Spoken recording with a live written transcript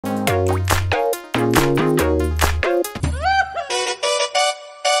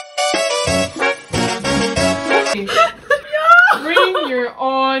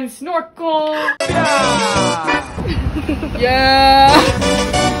Yeah.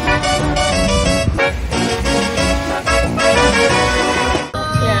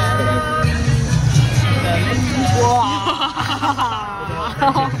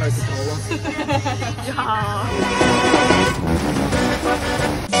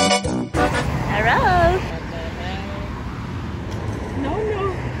 Hello.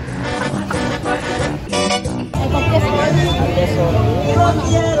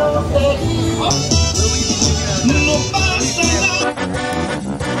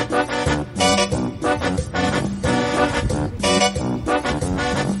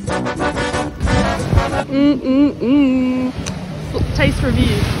 Taste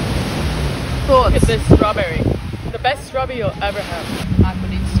review. Thoughts? It's this strawberry. The best strawberry you'll ever have. I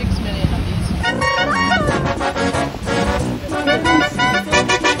could eat 6 million of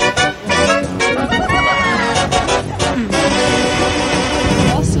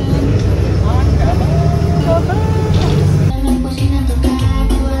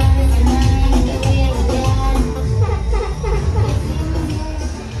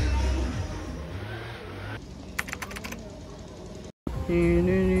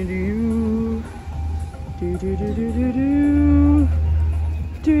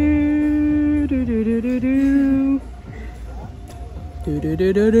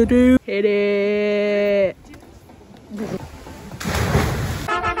Hit it.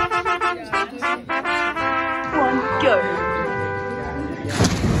 One, go.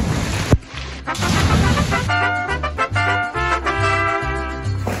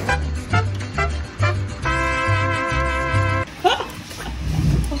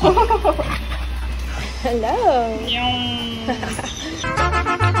 Hello.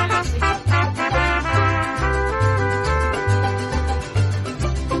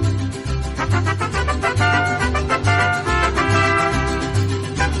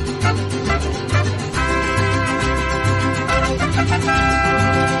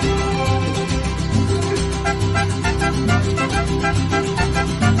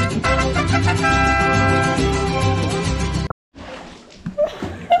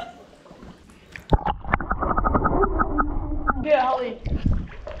 Yeah, Holly.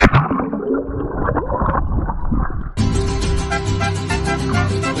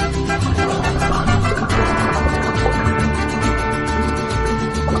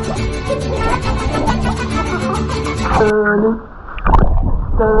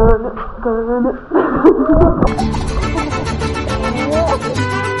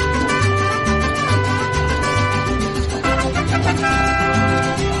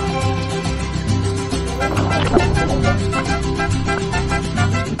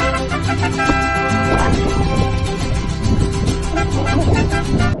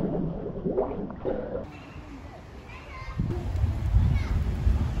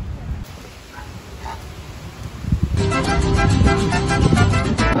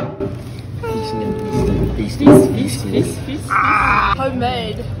 Feast.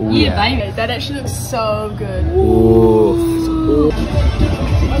 Homemade. Oh, yeah, baby. That actually looks so good. Ooh.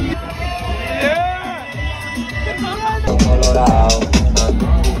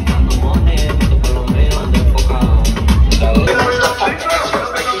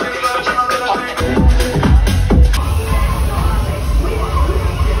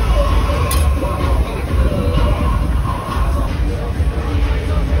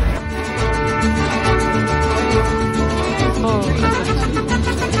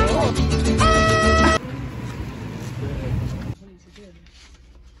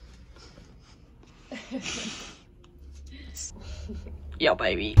 Yo,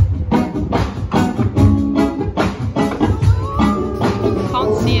 baby.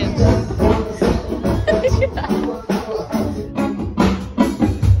 Can't see it.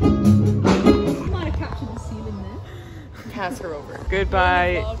 Might have captured the ceiling there. Pass her over.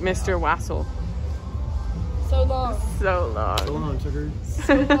 Goodbye, Mr. Wassel. So long. So long. So long, sugar.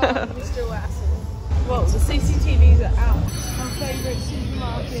 So long, Mr. Wassel. Well, the CCTVs are out. Our favourite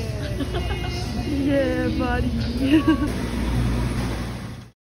supermarket. Yeah, buddy.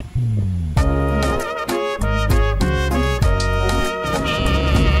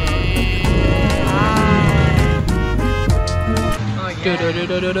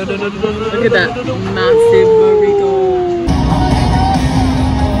 Look at that massive burrito.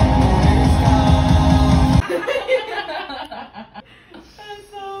 That's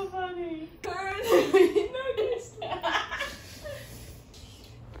so funny. Turn.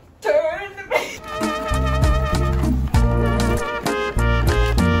 Turn the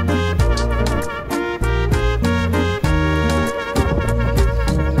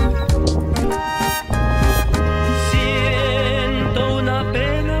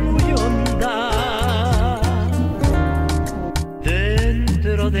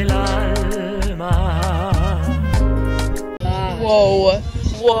del alma. Whoa.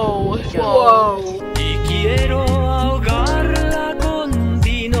 Whoa. Whoa. Y quiero ahogarla con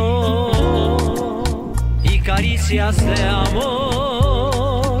vino y caricias de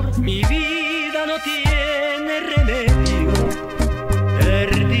amor. Mi vida no tiene remedio,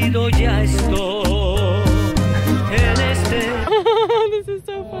 perdido ya estoy en este. This is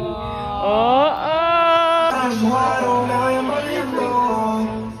so funny.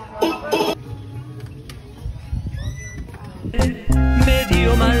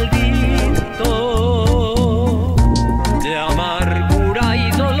 Medio maldito de amargura y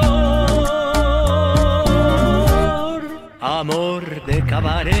dolor, amor de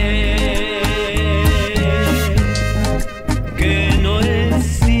cabaret que no es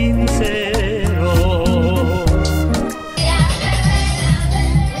sincero.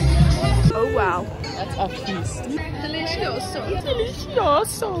 Oh wow. That's a feast. Delicioso.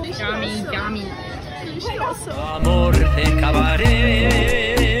 Delicioso. Yummy, yummy. Delicioso. Amor de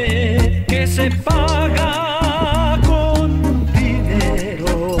cabaret que se paga con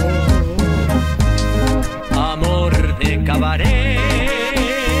dinero. Amor de cabaret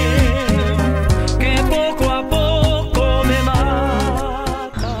que poco a poco me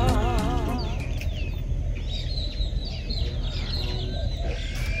mata.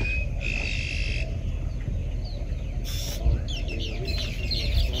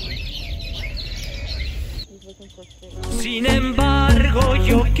 Sin embargo,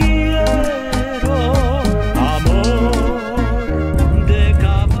 yo quiero amor de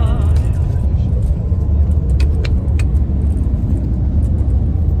cabaret.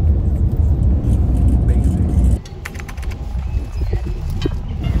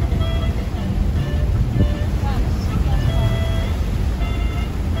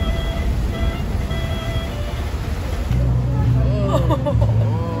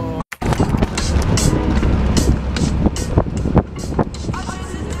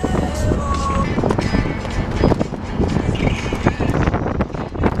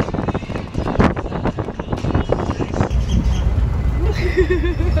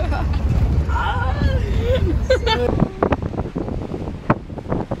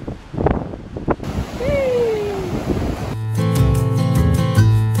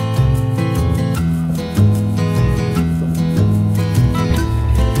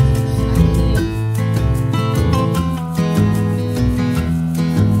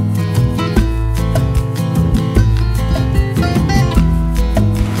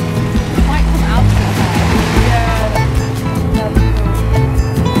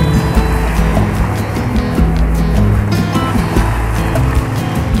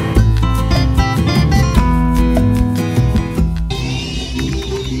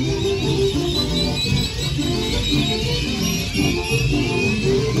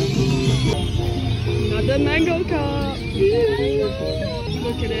 Another mango cup.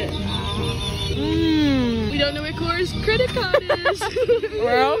 Look at it. We don't know where Cora's credit card is.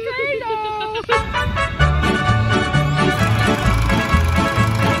 We're okay though.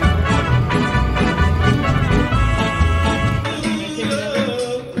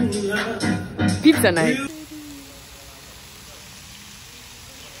 Pizza night.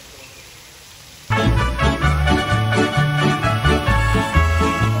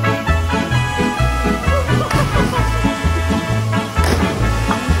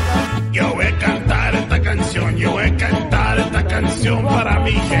 Yo voy a cantar esta canción, yo voy a cantar esta canción para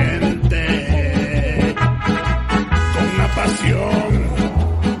mi gente. Con una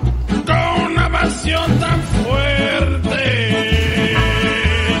pasión tan fuerte.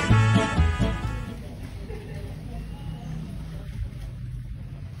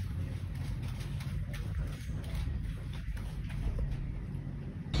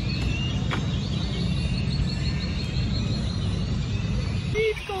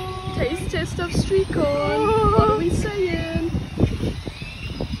 Taste test of street corn. What are we saying?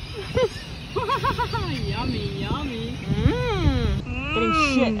 Yummy, yummy. Getting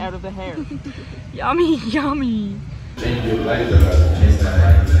shit out of the hair. Yummy, yummy. Thank you, like the